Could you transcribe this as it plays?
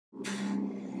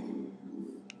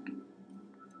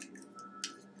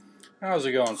How's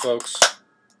it going, folks?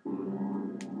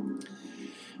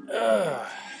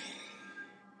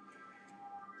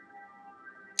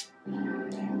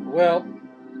 Well,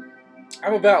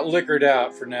 I'm about liquored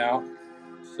out for now,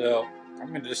 so I'm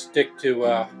going to just stick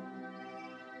to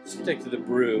the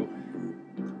brew.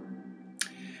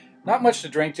 Not much to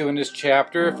drink to in this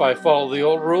chapter if I follow the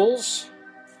old rules,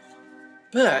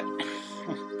 but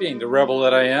being the rebel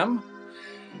that I am,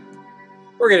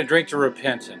 we're going to drink to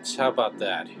repentance. How about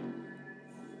that?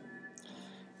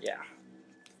 Yeah.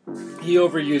 He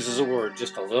overuses a word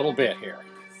just a little bit here.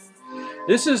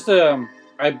 This is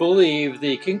I believe,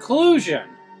 the conclusion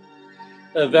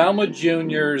of Alma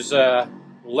Jr.'s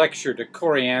lecture to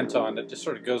Corey Anton that just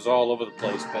sort of goes all over the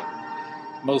place, but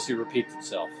mostly repeats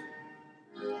itself.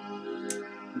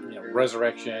 You know,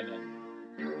 resurrection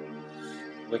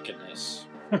and wickedness.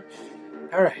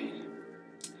 All right.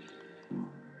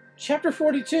 Chapter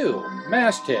 42,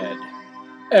 Masthead.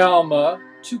 Alma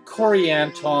to Corey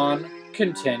Anton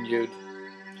continued.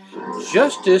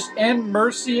 Justice and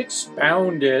mercy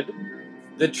expounded.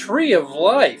 The tree of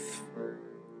life.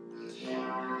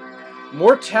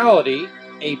 Mortality,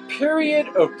 a period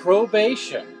of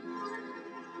probation.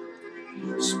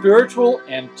 Spiritual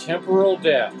and temporal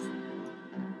death.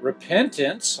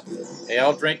 Repentance. Hey,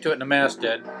 I'll drink to it in the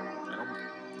masthead.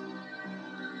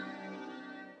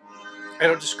 I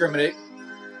don't discriminate.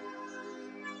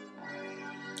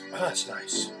 Oh, that's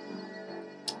nice.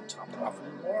 Top it off a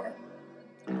little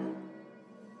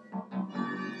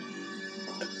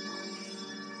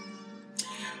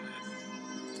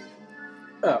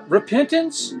more.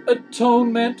 Repentance,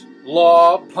 atonement,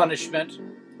 law, punishment,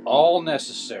 all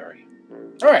necessary.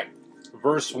 All right,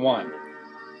 verse 1.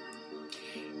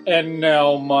 And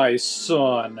now, my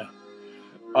son,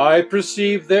 I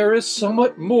perceive there is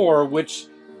somewhat more which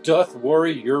doth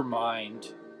worry your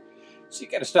mind. So you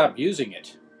got to stop using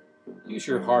it. Use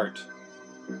your heart.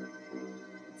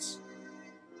 It's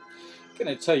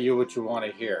going to tell you what you want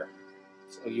to hear,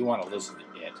 so you want to listen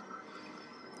to it.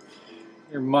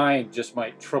 Your mind just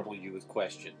might trouble you with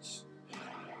questions,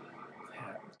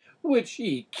 which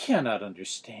ye cannot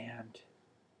understand,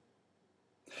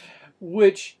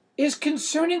 which is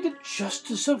concerning the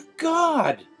justice of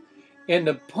God and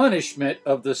the punishment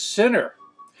of the sinner.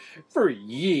 For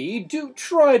ye do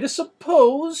try to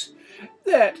suppose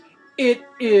that it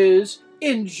is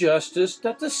injustice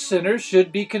that the sinner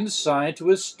should be consigned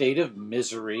to a state of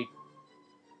misery.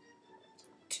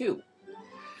 2.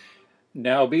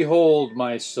 Now behold,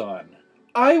 my son,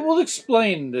 I will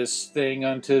explain this thing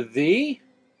unto thee.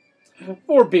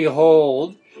 For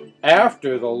behold,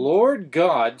 after the Lord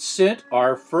God sent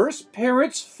our first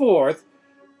parents forth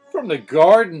from the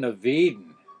Garden of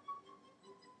Eden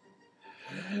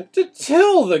to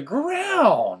till the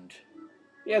ground.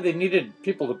 Yeah, they needed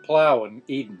people to plow in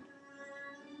Eden.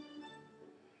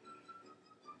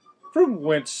 From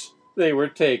whence they were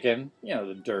taken, you know,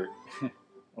 the dirt.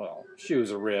 Well, she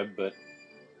was a rib, but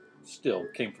still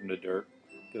came from the dirt.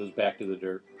 Goes back to the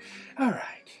dirt. All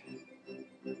right.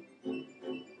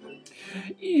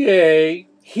 Yea,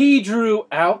 he drew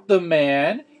out the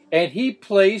man, and he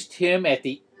placed him at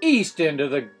the east end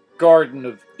of the Garden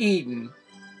of Eden.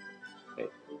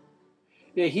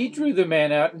 Yeah, he drew the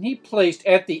man out, and he placed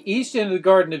at the east end of the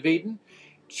Garden of Eden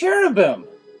cherubim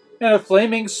and a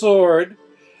flaming sword,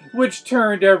 which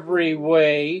turned every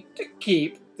way to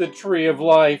keep the tree of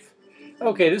life.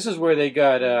 Okay, this is where they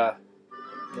got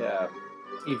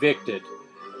evicted.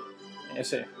 I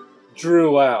say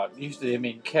drew out. Usually they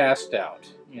mean cast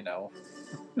out, you know.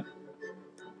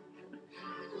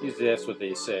 Usually that's what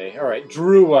they say. All right,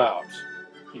 drew out.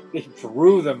 He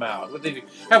drew them out. What did he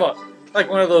have like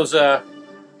one of those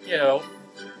you know,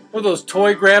 one of those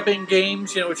toy grabbing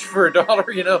games, you know, which for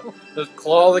 $1, you know, the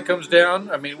claw that comes down.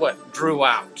 I mean, what? Drew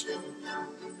out.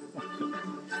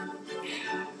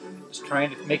 Just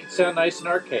trying to make it sound nice and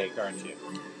archaic, aren't you?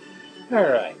 All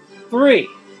right. 3.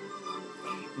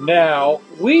 Now,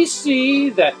 we see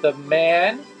that the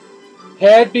man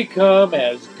had become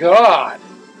as God,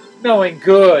 knowing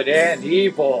good and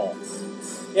evil.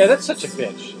 Yeah, that's such a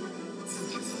bitch.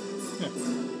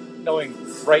 Knowing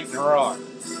right and wrong.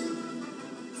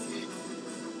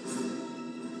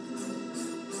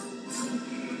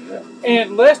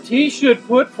 And lest he should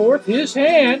put forth his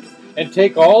hand and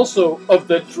take also of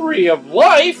the tree of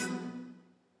life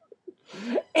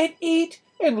and eat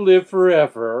and live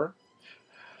forever,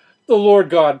 the Lord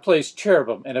God placed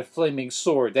cherubim and a flaming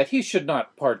sword that he should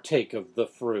not partake of the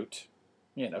fruit.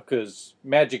 You know, because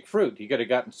magic fruit, he could have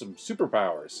gotten some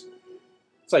superpowers.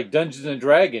 It's like Dungeons and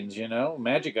Dragons, you know,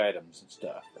 magic items and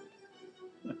stuff.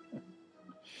 I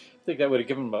think that would have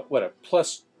given him a, what, a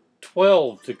plus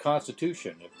 12 to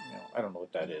Constitution. I don't know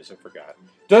what that is. I forgot.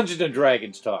 Dungeons and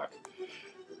Dragons talk.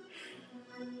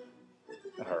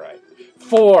 All right.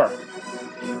 4.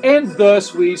 And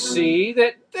thus we see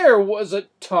that there was a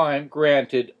time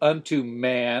granted unto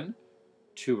man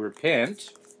to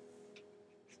repent.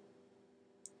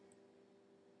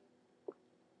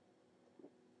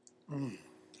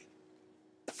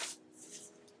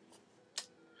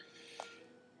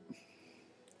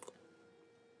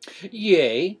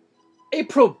 Yea, a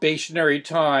probationary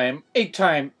time, a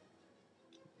time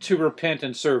to repent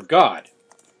and serve God.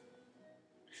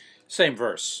 Same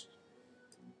verse.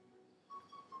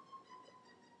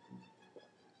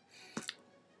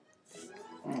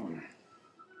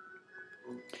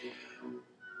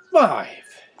 5.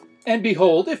 And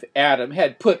behold, if Adam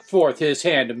had put forth his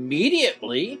hand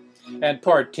immediately and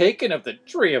partaken of the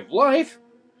tree of life,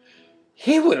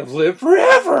 he would have lived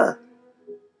forever.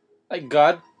 Like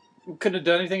God couldn't have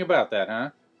done anything about that,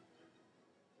 huh?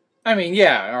 I mean,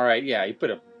 yeah, all right, yeah, he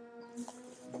put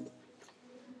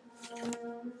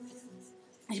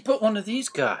one of these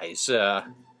guys. Aw,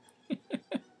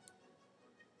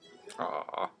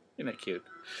 isn't that cute?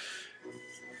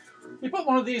 He put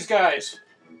one of these guys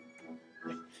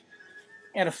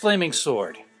and a flaming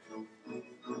sword.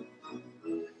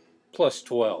 Plus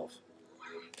 12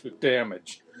 to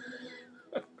damage.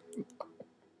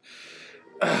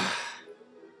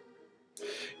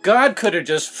 God could have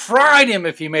just fried him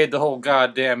if he made the whole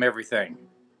goddamn everything.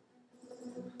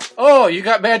 Oh, you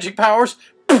got magic powers?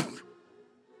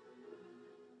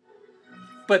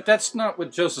 But that's not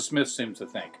what Joseph Smith seems to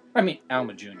think. I mean,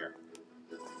 Alma Jr.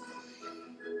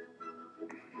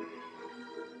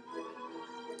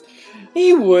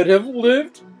 He would have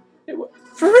lived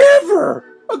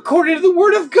forever, according to the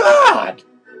Word of God,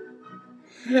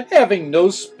 having no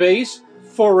space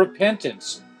for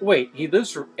repentance. Wait, he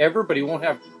lives forever, but he won't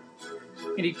have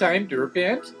any time to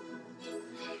repent?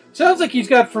 Sounds like he's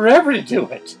got forever to do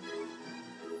it.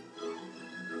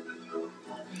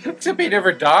 Except he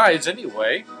never dies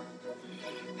anyway.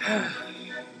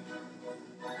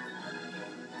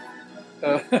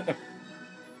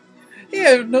 He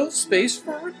had no space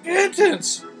for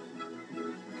repentance.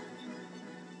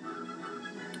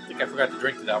 I think I forgot to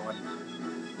drink to that one.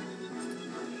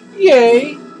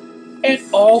 Yea, and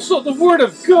also the word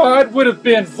of God would have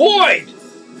been void.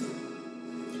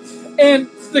 And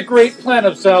the great plan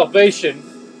of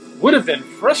salvation would have been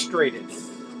frustrated.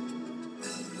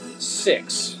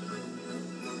 6.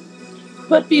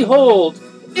 But behold,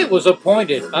 it was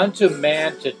appointed unto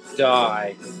man to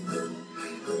die.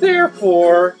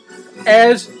 Therefore,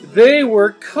 as they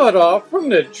were cut off from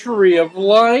the tree of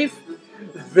life,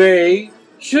 they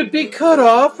should be cut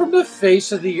off from the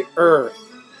face of the earth.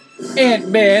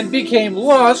 And man became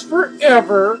lost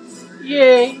forever.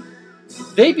 Yea,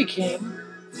 they became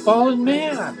fallen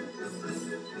man.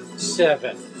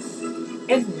 7.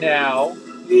 And now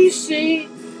ye see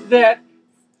that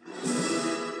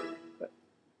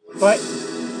by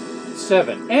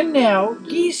 7. And now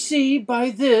ye see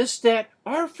by this that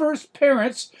our first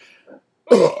parents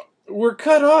were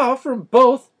cut off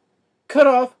both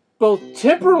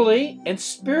temporally and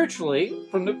spiritually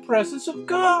from the presence of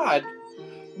God.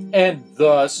 And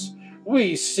thus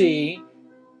we see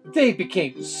they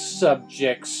became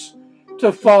subjects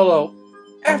to follow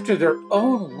after their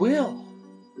own will.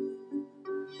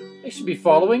 They should be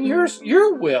following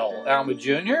your will, Alma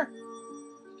Jr.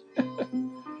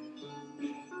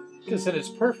 Because then it's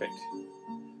perfect.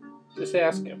 Just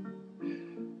ask him.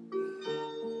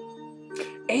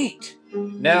 8.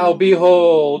 Now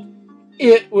behold,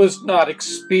 it was not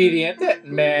expedient that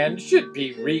man should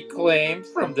be reclaimed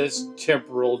from this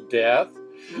temporal death,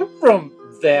 for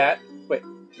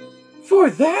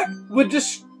that would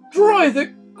destroy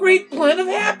the great plan of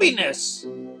happiness.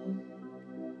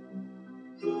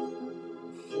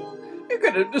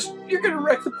 You're gonna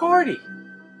wreck the party.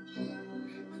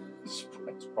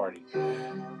 Surprise party.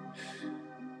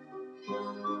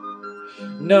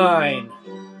 9.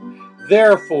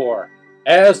 Therefore,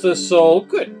 as the soul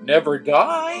could never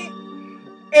die,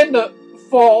 and the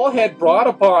fall had brought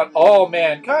upon all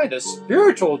mankind a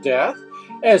spiritual death,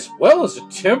 as well as a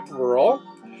temporal,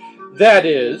 that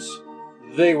is,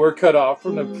 they were cut off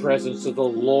from the presence of the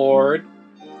Lord,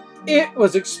 it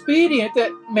was expedient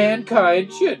that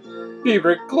mankind should be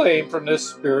reclaimed from this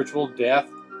spiritual death.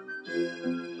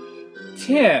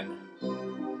 10.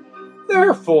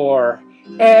 Therefore,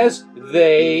 as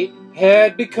they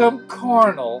had become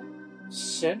carnal,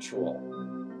 sensual,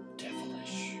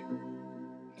 devilish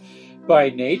by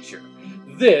nature,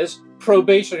 this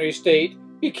probationary state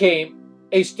became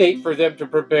a state for them to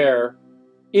prepare.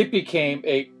 It became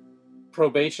a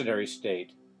probationary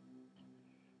state.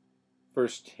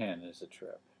 Verse 10 is a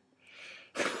trip.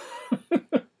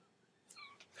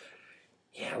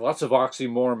 Yeah, lots of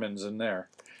oxymormons in there.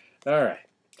 All right.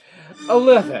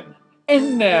 11.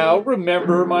 And now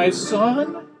remember, my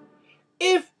son,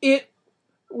 if it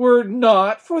were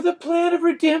not for the plan of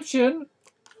redemption,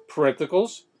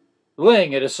 parentheticals,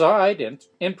 laying it aside,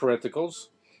 in parentheticals,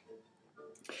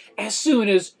 as soon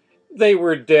as they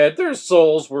were dead, their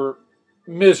souls were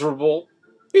miserable,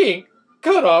 being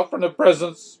cut off from the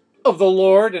presence of the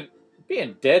Lord, and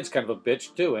being dead's kind of a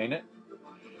bitch too, ain't it?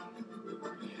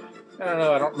 I don't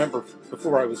know, I don't remember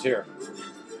before I was here,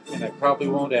 and I probably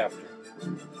won't after.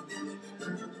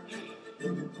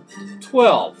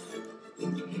 12.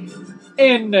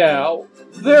 And now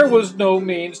there was no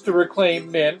means to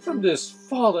reclaim men from this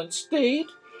fallen state,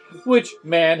 which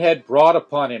man had brought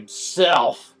upon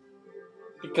himself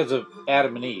because of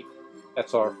Adam and Eve.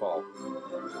 That's our fault.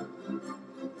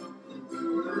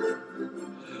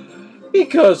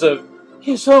 Because of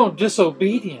his own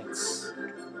disobedience.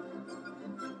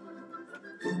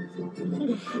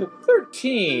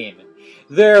 13.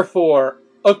 Therefore,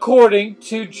 according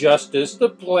to justice, the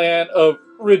plan of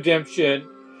redemption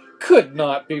could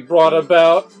not be brought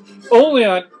about only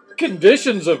on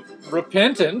conditions of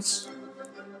repentance.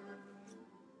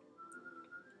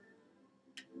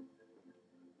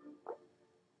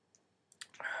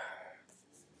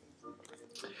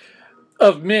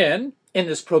 Of men in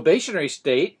this probationary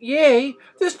state, yea,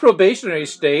 this probationary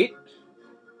state,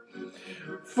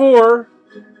 for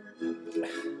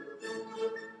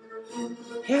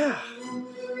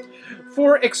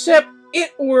except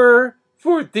it were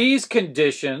for these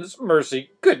conditions, mercy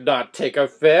could not take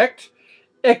effect,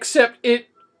 except it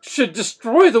should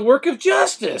destroy the work of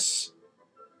justice.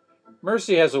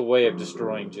 Mercy has a way of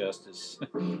destroying justice,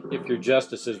 if your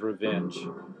justice is revenge.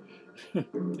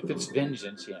 If it's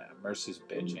vengeance, yeah, mercy's a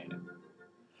bitch, ain't it?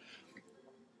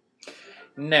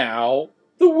 Now,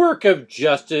 the work of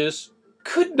justice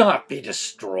could not be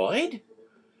destroyed.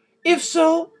 If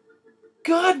so,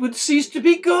 God would cease to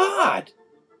be God.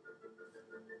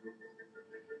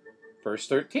 Verse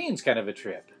 13 is kind of a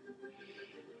trip.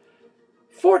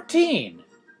 14.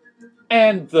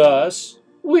 And thus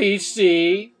we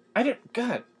see...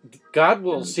 God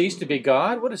will cease to be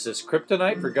God? What is this,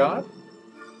 kryptonite for God?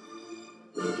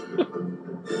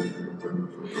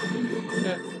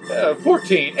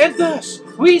 14. And thus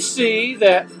we see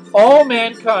that all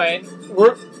mankind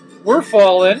were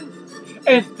fallen,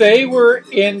 and they were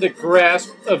in the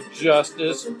grasp of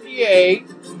justice, yea,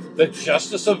 the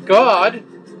justice of God,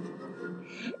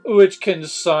 which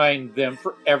consigned them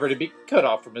forever to be cut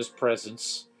off from his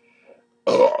presence.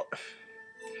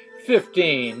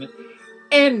 15.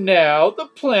 And now the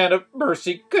plan of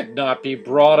mercy could not be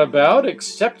brought about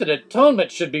except that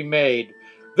atonement should be made.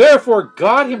 Therefore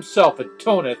God himself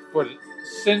atoneth for the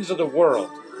sins of the world,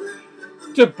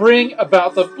 to bring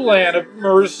about the plan of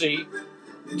mercy,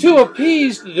 to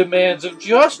appease the demands of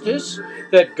justice,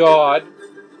 that God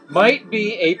might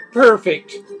be a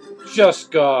perfect,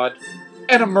 just God,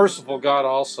 and a merciful God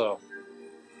also.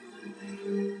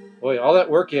 Boy, all that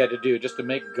work you had to do just to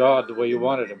make God the way you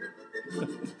wanted him.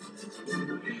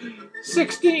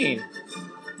 16.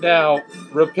 Now,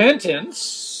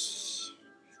 repentance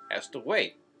has to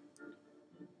wait.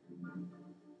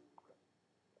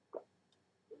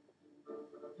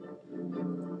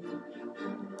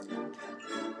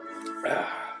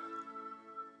 Ah.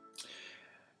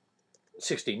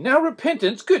 16. Now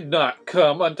repentance could not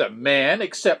come unto man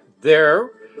except there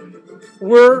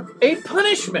were a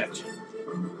punishment,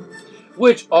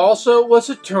 which also was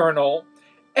eternal,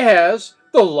 as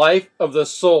the life of the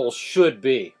soul should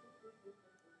be,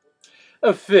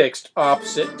 affixed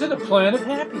opposite to the plan of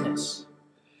happiness,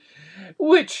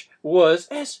 which was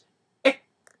as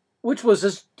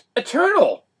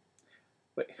eternal,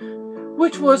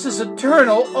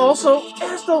 also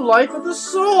as the life of the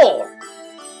soul.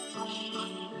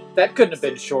 That couldn't have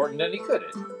been shortened any, could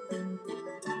it?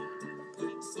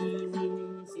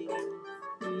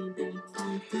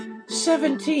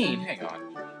 17. Hang on.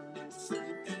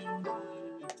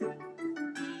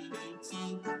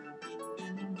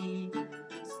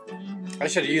 I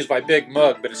should have used my big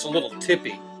mug, but it's a little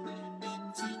tippy.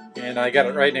 And I got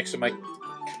it right next to my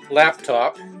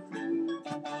laptop.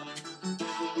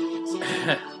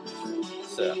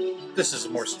 So, this is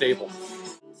more stable.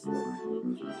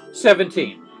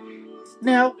 17.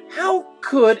 Now, how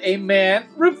could a man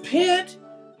repent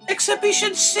except he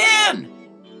should sin?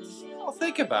 Well,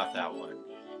 think about that one.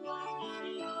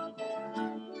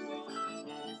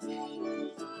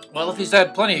 Well, if he's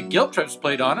had plenty of guilt trips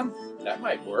played on him, That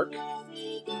might work.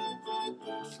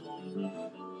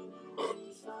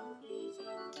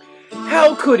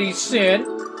 How could he sin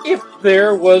if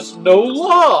there was no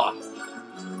law?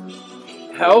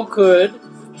 How could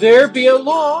there be a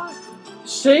law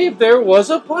save there was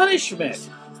a punishment?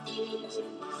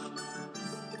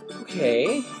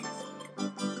 Okay.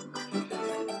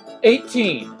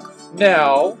 18.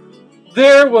 Now,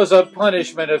 there was a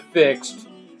punishment affixed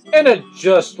and a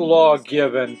just law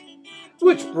given,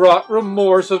 which brought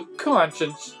remorse of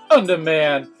conscience unto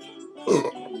man.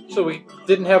 So we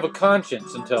didn't have a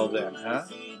conscience until then, huh?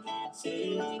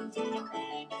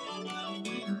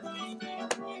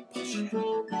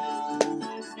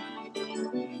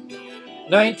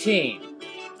 "19.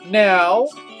 Now,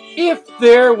 if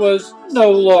there was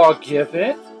no law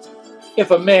given,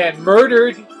 if a man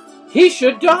murdered, he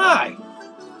should die.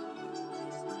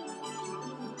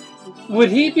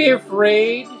 Would he be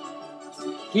afraid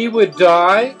he would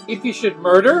die if he should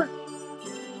murder?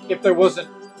 If there wasn't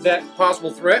that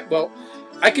possible threat? Well,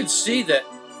 I can see that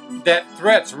that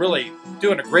threat's really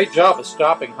doing a great job of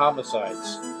stopping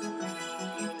homicides.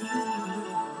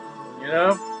 You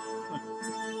know?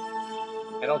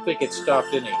 I don't think it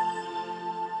stopped any.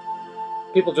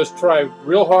 People just try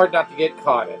real hard not to get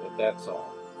caught in it, that's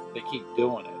all. They keep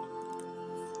doing it.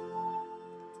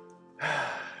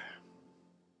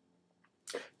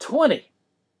 20.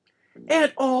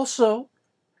 And also,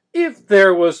 if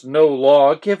there was no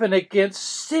law given against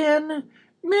sin,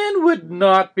 men would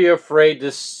not be afraid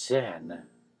to sin.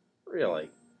 Really.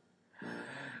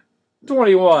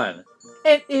 21.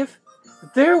 And if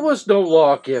there was no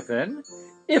law given,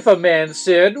 if a man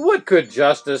sinned, what could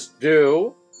justice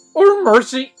do? Or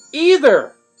mercy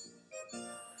either?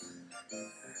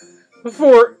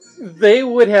 For they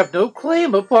would have no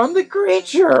claim upon the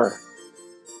creature.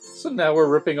 So now we're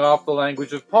ripping off the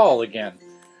language of Paul again.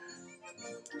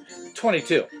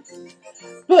 22.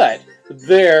 But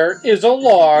there is a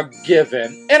law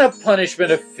given and a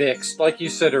punishment affixed, like you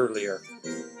said earlier,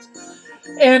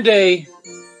 and a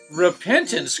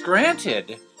repentance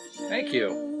granted. Thank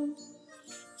you.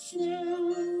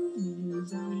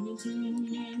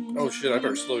 Oh shit, I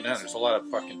better slow down. There's a lot of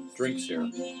fucking drinks here.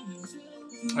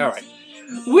 Alright.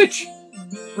 Which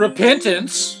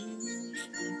repentance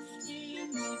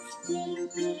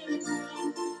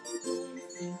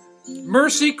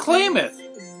mercy claimeth,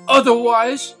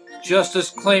 otherwise justice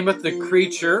claimeth the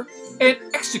creature, and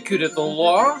executeth the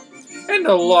law, and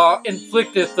the law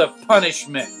inflicteth the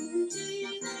punishment.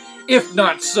 If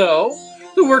not so,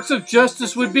 the works of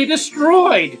justice would be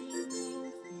destroyed,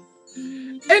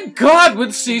 and God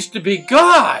would cease to be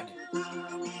God.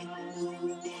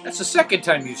 That's the second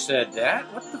time you said that.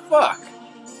 What the fuck?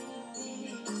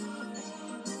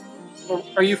 Or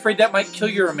are you afraid that might kill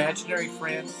your imaginary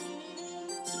friend?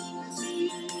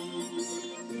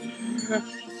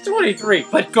 23.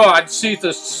 But God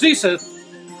ceaseth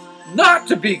not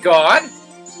to be God.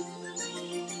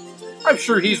 I'm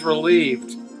sure he's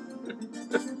relieved.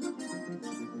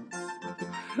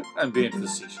 I'm being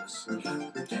facetious.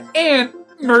 And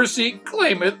mercy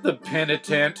claimeth the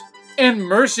penitent, and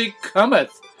mercy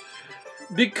cometh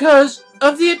because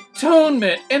of the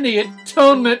atonement, and the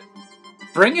atonement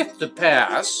bringeth to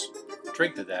pass.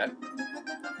 Drink to that.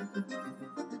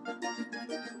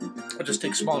 I'll just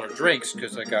take smaller drinks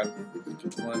because I got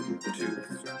 1,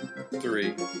 2,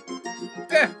 3.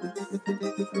 Yeah.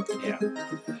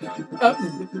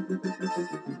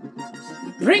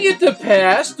 Bring it to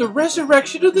pass the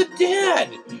resurrection of the dead,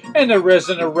 and the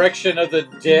resurrection of the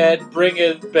dead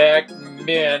bringeth back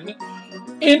men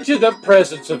into the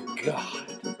presence of God.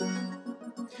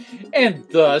 And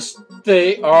thus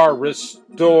they are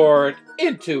restored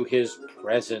into his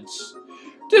presence,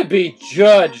 to be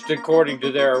judged according to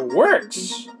their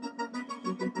works,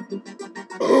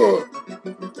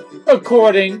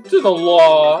 according to the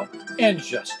law and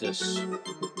justice.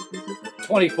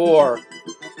 24.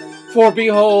 For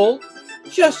behold,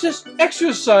 justice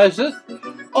exerciseth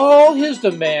all his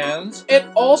demands, and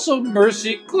also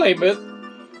mercy claimeth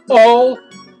all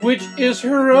which is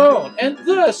her own, and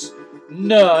thus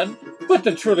none but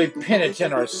the truly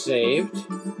penitent are saved.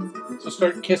 So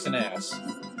start kissing ass.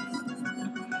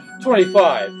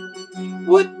 25.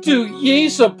 What do ye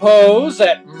suppose,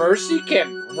 that mercy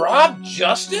can rob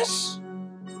justice?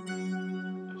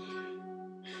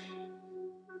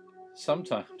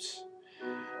 Sometimes.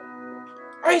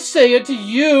 I say unto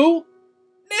you,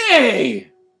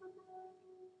 nay,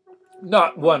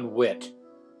 not one whit.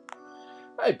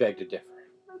 I beg to differ.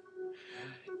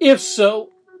 If so,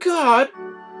 God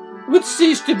would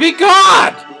cease to be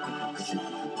God.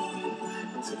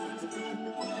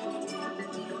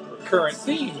 Recurrent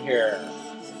theme here.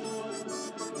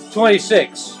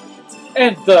 26.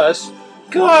 And thus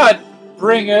God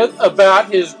bringeth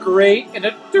about his great and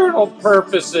eternal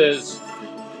purposes,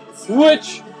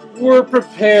 which were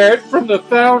prepared from the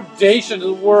foundation of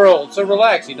the world. So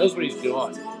relax, he knows what he's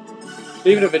doing.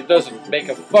 Even if it doesn't make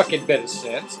a fucking bit of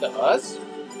sense to us.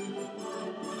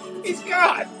 He's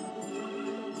God.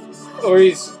 Or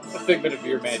he's a figment of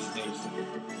your imagination.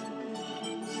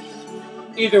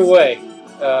 Either way,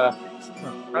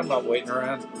 I'm not waiting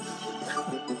around.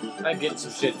 I'm getting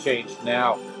some shit changed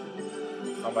now.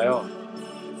 On my own.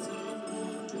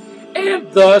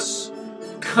 And thus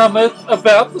cometh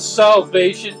about the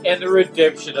salvation and the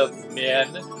redemption of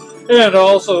men, and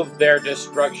also their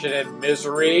destruction and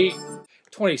misery.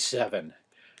 27.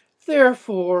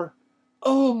 Therefore,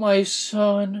 O my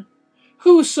son,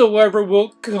 whosoever will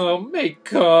come may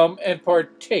come and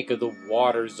partake of the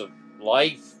waters of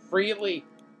life freely.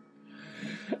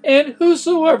 And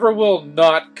whosoever will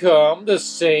not come, the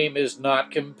same is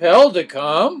not compelled to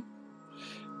come.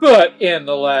 But in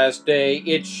the last day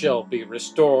it shall be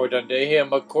restored unto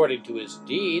him according to his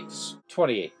deeds.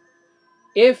 28.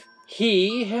 If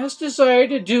he has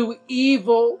desired to do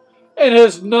evil and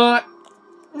has not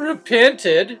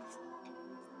repented,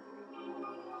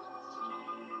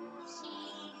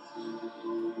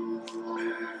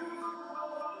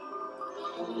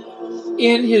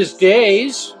 in his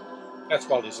days, that's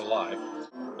while he's alive,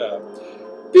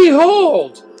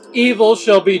 behold, evil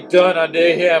shall be done unto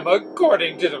him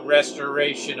according to the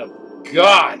restoration of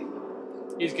God.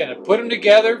 He's going to put them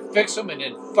together, fix them, and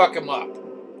then fuck them up.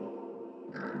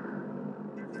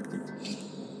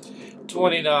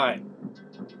 29.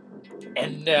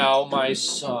 And now, my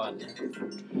son,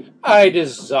 I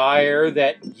desire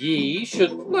that ye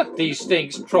should let these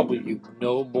things trouble you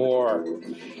no more,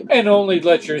 and only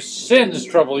let your sins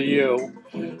trouble you,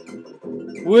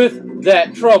 with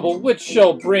that trouble which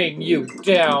shall bring you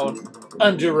down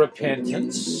unto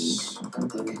repentance.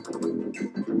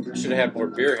 I should have had more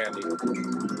beer handy.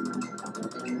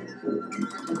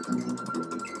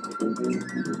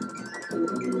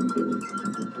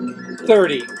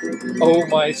 30. O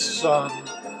my son,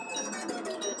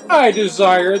 I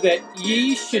desire that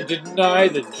ye should deny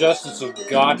the justice of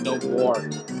God no more.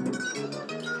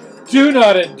 Do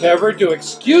not endeavor to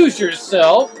excuse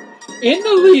yourself in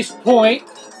the least point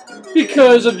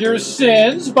because of your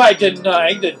sins by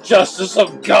denying the justice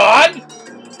of God.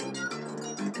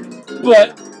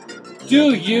 But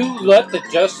do you let the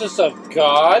justice of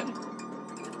God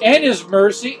and his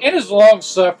mercy and his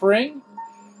long-suffering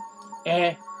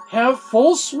and have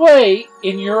full sway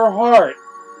in your heart.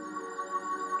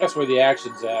 That's where the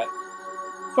action's at.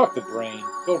 Fuck the brain.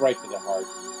 Go right to the heart.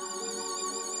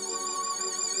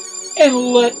 And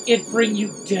let it bring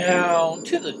you down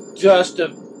to the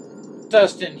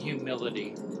dust and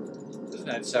humility. Doesn't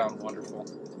that sound wonderful?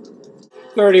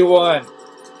 31.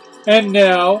 And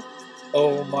now,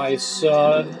 O my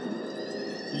son,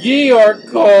 ye are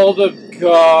called of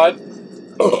God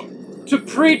to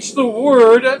preach the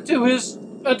word unto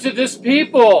this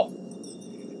people.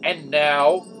 And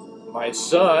now, my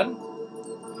son,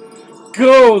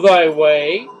 go thy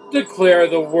way, declare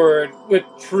the word with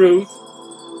truth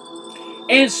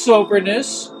and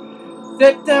soberness,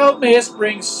 that thou mayest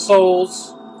bring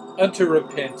souls unto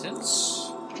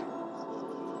repentance.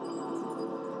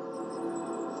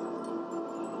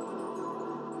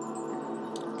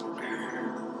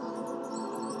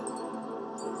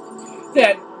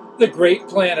 That the great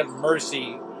plan of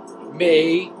mercy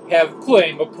may have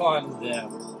claim upon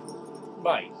them.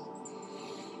 Might.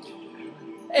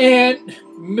 And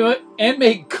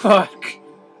may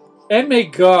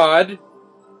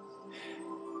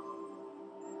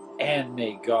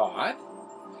God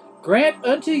grant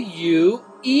unto you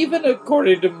even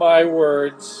according to my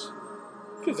words,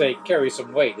 because they carry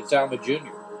some weight. It's Alma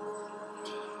Jr.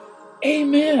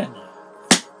 Amen.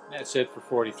 That's it for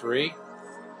 43.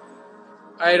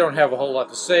 I don't have a whole lot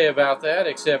to say about that,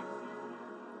 except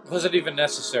it wasn't even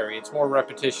necessary. It's more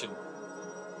repetition.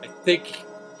 I think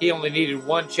he only needed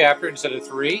 1 chapter instead of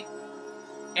 3.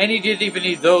 And he didn't even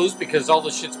need those because all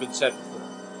the shit's been said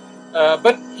before.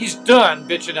 But he's done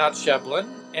bitching out Sheblin,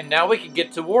 and now we can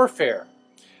get to warfare.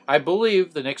 I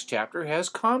believe the next chapter has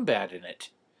combat in it.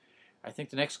 I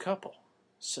think the next couple.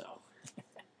 So,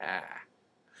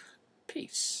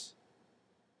 peace.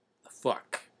 The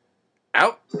fuck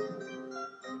out.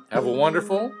 Have a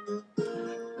wonderful,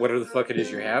 whatever the fuck it is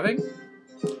you're having.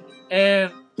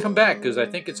 And come back, because I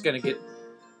think it's going to get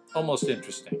almost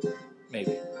interesting.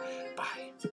 Maybe.